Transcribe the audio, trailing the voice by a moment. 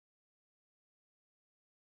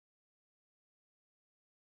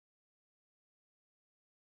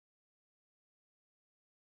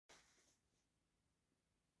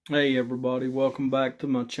Hey everybody, welcome back to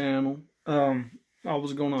my channel. I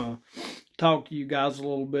was gonna talk to you guys a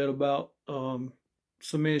little bit about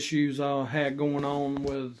some issues I had going on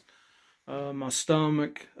with my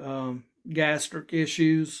stomach, gastric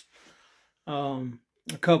issues. A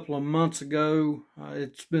couple of months ago,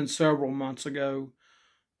 it's been several months ago,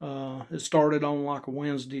 it started on like a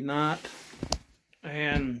Wednesday night,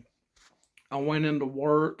 and I went into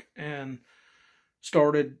work and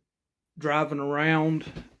started driving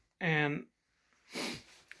around and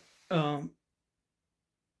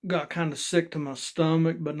got kind of sick to my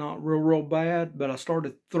stomach, but not real bad. But I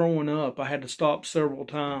started throwing up. I had to stop several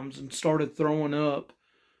times and started throwing up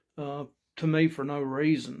to me for no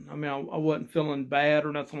reason. I mean, I wasn't feeling bad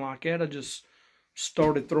or nothing like that. I just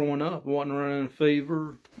started throwing up. I wasn't running a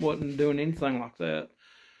fever, wasn't doing anything like that.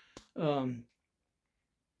 And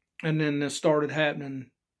then this started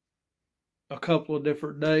happening a couple of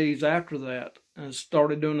different days after that, and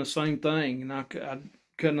started doing the same thing, and I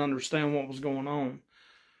couldn't understand what was going on.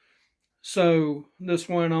 So this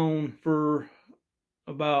went on for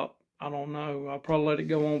about, I don't know, I probably let it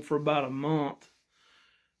go on for about a month,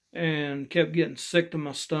 and kept getting sick to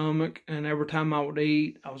my stomach, and every time I would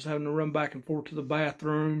eat, I was having to run back and forth to the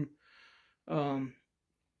bathroom, and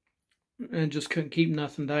just couldn't keep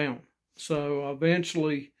nothing down. So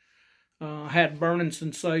eventually I had burning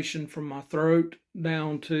sensation from my throat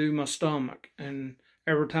down to my stomach, and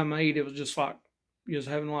every time I eat, it was just like you was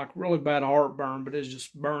having like really bad heartburn, but it's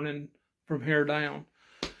just burning from here down.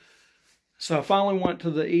 So I finally went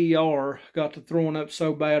to the ER. Got to throwing up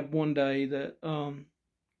so bad one day that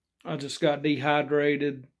I just got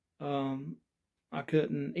dehydrated. I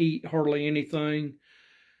couldn't eat hardly anything,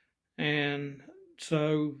 and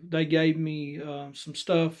so they gave me some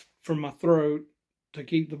stuff for my throat to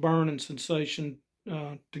keep the burning sensation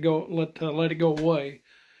to let it go away.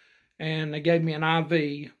 And they gave me an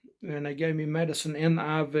IV, and they gave me medicine in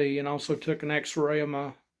the IV, and also took an X-ray of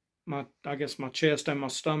my I guess my chest and my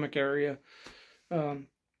stomach area, and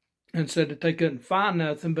said that they couldn't find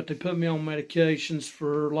nothing, but they put me on medications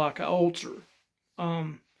for like an ulcer,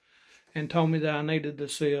 and told me that I needed to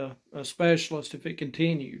see a specialist if it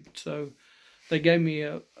continued. So they gave me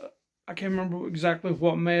I can't remember exactly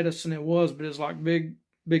what medicine it was, but it's like big,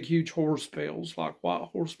 huge horse pills, like white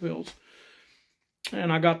horse pills.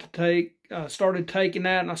 And I started taking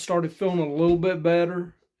that, and I started feeling a little bit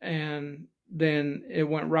better. And then it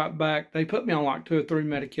went right back. They put me on like 2 or 3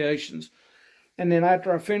 medications. And then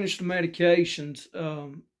after I finished the medications,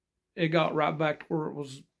 it got right back to where it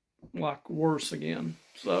was like worse again.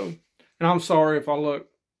 So, and I'm sorry if I look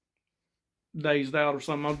dazed out or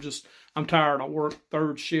something. I'm tired. I work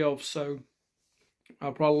third shift, so I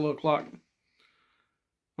probably look like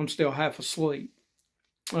I'm still half asleep.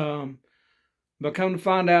 But come to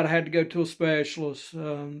find out, I had to go to a specialist.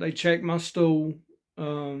 They checked my stool.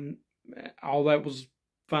 All that was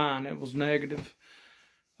fine. It was negative.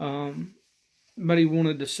 But he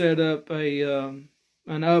wanted to set up an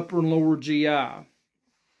upper and lower GI.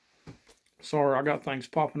 Sorry, I got things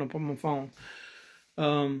popping up on my phone.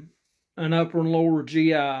 An upper and lower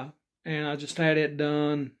GI, and I just had it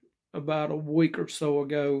done about a week or so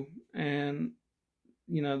ago, and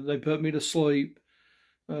they put me to sleep.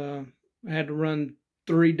 I had to run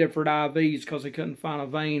 3 different IVs because they couldn't find a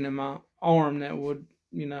vein in my arm that would,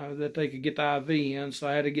 that they could get the IV in, so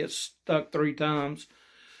I had to get stuck 3 times.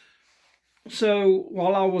 So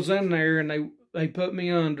while I was in there and they put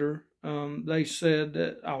me under, they said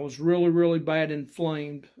that I was really bad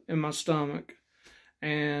inflamed in my stomach,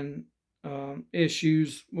 and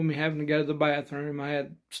issues with me having to go to the bathroom. I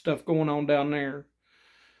had stuff going on down there.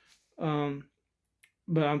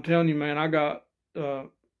 But I'm telling you, man, I got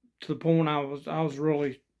to the point I was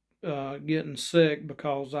really getting sick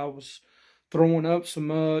because I was throwing up so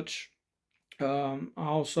much. I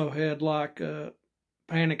also had like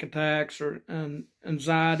panic attacks or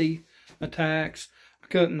anxiety attacks. I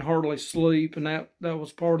couldn't hardly sleep, and that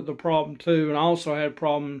was part of the problem too. And I also had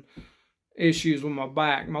issues with my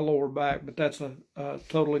back, my lower back, but that's a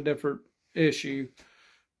totally different issue.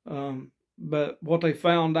 But what they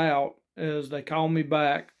found out is they called me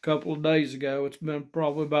back a couple of days ago. It's been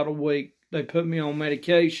probably about a week. They put me on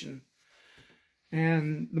medication,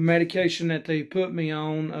 and the medication that they put me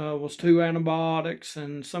on was 2 antibiotics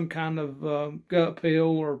and some kind of gut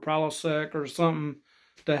pill or Prilosec or something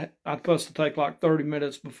that I'm supposed to take like 30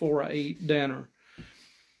 minutes before I eat dinner.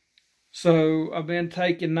 So I've been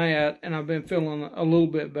taking that, and I've been feeling a little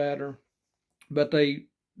bit better. But they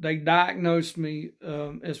diagnosed me,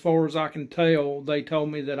 as far as I can tell, they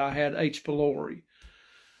told me that I had H. pylori.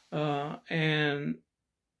 And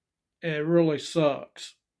it really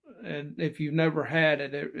sucks. and if you've never had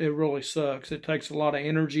it, it really sucks. It takes a lot of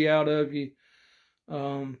energy out of you.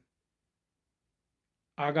 Um,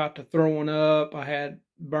 I got to throwing up. I had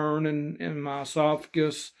burning in my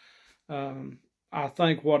esophagus. Um, I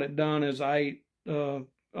think what it done is I ate a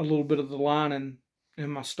little bit of the lining in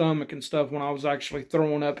my stomach and stuff when I was actually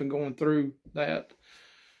throwing up and going through that.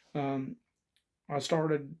 Um, I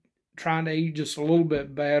started trying to eat just a little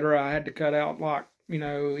bit better. I had to cut out, like,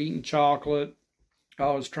 eating chocolate.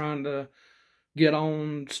 I was trying to get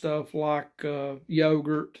on stuff like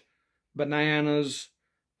yogurt, bananas,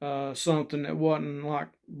 something that wasn't like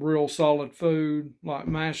real solid food, like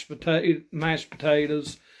mashed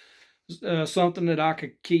potatoes, something that I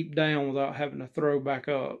could keep down without having to throw back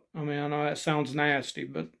up. I mean, I know that sounds nasty,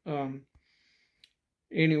 but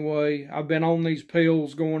anyway, I've been on these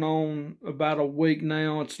pills going on about a week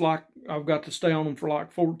now. It's like I've got to stay on them for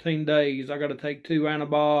like 14 days. I got to take 2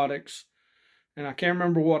 antibiotics, and I can't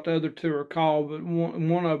remember what the other 2 are called, but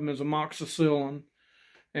one of them is amoxicillin,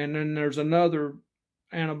 and then there's another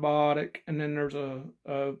antibiotic, and then there's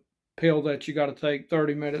a pill that you got to take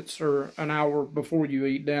 30 minutes or an hour before you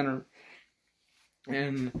eat dinner,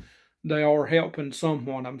 and they are helping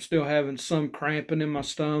somewhat. I'm still having some cramping in my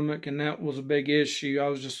stomach, and that was a big issue. I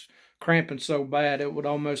was just cramping so bad it would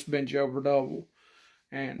almost bend you over double.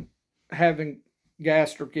 And having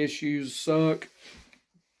gastric issues suck.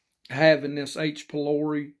 Having this H.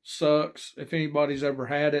 pylori sucks, if anybody's ever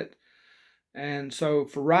had it. And so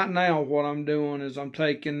for right now, what I'm doing is I'm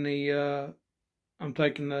taking the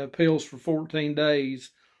pills for 14 days,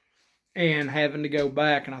 and having to go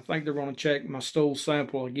back, and I think they're going to check my stool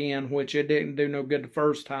sample again, which it didn't do no good the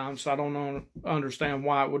first time, so I don't understand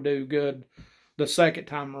why it would do good the second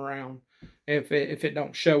time around if it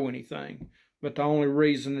don't show anything. But the only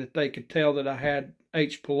reason that they could tell that I had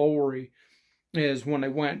H. pylori is when they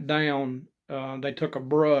went down, they took a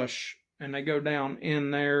brush and they go down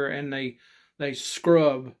in there and they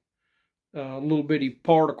scrub little bitty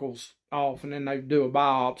particles off, and then they do a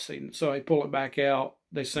biopsy. So they pull it back out.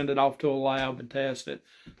 They send it off to a lab and test it.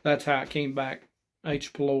 That's how it came back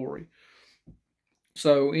H. pylori.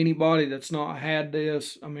 So anybody that's not had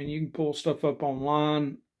this, I mean, you can pull stuff up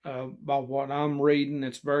online. By what I'm reading,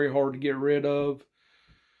 it's very hard to get rid of.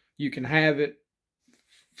 You can have it,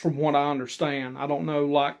 from what I understand. I don't know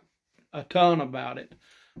like a ton about it,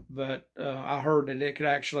 but I heard that it could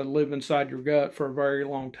actually live inside your gut for a very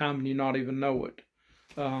long time and you not even know it.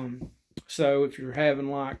 So if you're having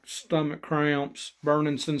like stomach cramps,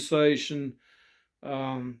 burning sensation,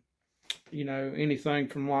 anything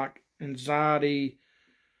from like anxiety,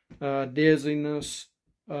 dizziness,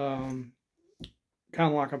 kind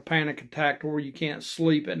of like a panic attack where you can't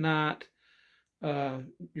sleep at night,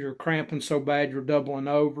 you're cramping so bad you're doubling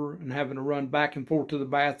over and having to run back and forth to the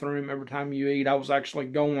bathroom every time you eat. I was actually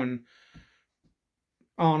going,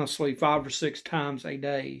 honestly, 5 or 6 times a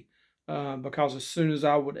day, because as soon as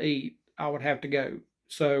I would eat, I would have to go.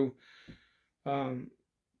 So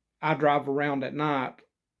I drive around at night,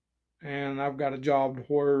 and I've got a job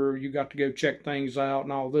where you got to go check things out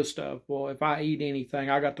and all this stuff. Well, if I eat anything,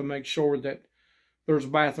 I got to make sure that there's a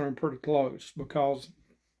bathroom pretty close, because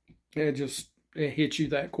it hits you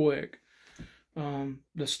that quick.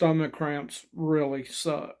 The stomach cramps really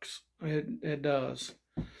sucks. It does.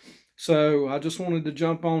 So I just wanted to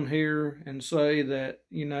jump on here and say that,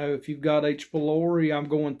 if you've got H. pylori, I'm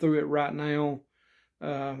going through it right now.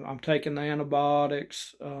 I'm taking the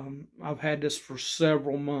antibiotics. I've had this for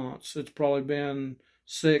several months. It's probably been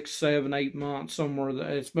 6, 7, 8 months, somewhere.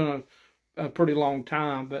 It's been a pretty long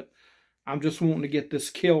time, but I'm just wanting to get this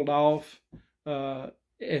killed off.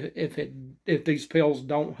 If these pills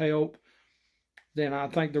don't help, then I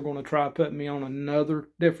think they're going to try putting me on another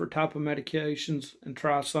different type of medications and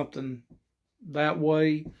try something that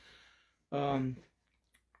way.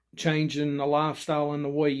 Changing the lifestyle and the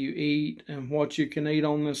way you eat and what you can eat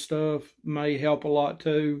on this stuff may help a lot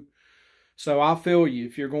too. So I feel you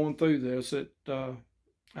if you're going through this.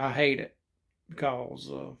 I hate it,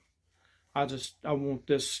 because I want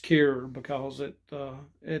this cured, because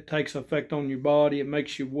it takes effect on your body. It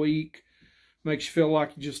makes you weak, makes you feel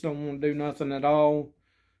like you just don't want to do nothing at all.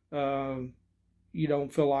 You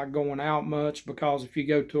don't feel like going out much, because if you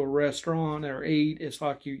go to a restaurant or eat, it's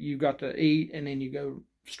like you got to eat and then you go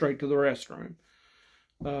straight to the restroom.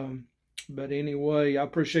 But anyway, I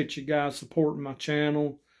appreciate you guys supporting my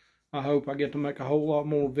channel. I hope I get to make a whole lot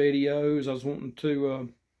more videos. I was wanting to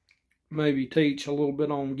maybe teach a little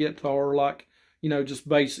bit on guitar, like, just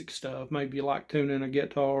basic stuff. Maybe like tuning a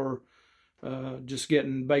guitar, just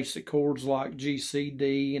getting basic chords like G, C,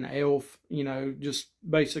 D, and F, just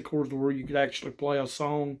basic chords where you could actually play a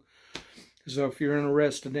song. So if you're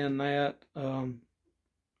interested in that,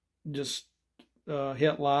 just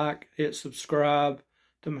hit like, hit subscribe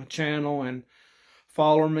to my channel, and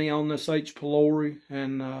follow me on this H. pylori.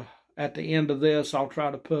 And at the end of this, I'll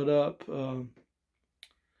try to put up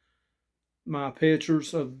my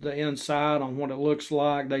pictures of the inside on what it looks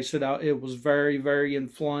like. They said it was very, very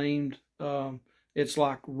inflamed. It's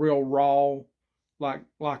like real raw,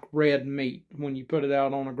 like red meat when you put it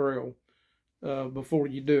out on a grill. Before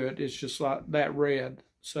you do it, it's just like that red.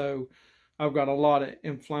 So I've got a lot of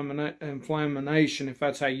inflammation, if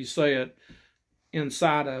that's how you say it,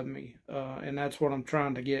 inside of me, and that's what I'm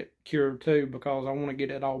trying to get cured too, because I want to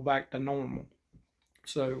get it all back to normal.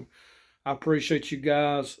 So I appreciate you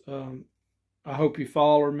guys. I hope you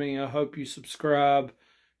follow me. I hope you subscribe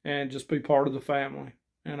and just be part of the family.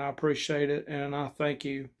 And I appreciate it, and I thank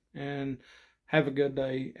you, and have a good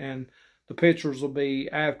day. And the pictures will be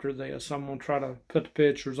after this. I'm going to try to put the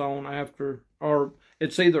pictures on after, or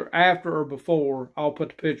it's either after or before. I'll put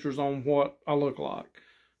the pictures on what I look like.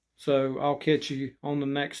 So I'll catch you on the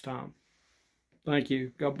next time. Thank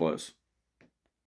you. God bless.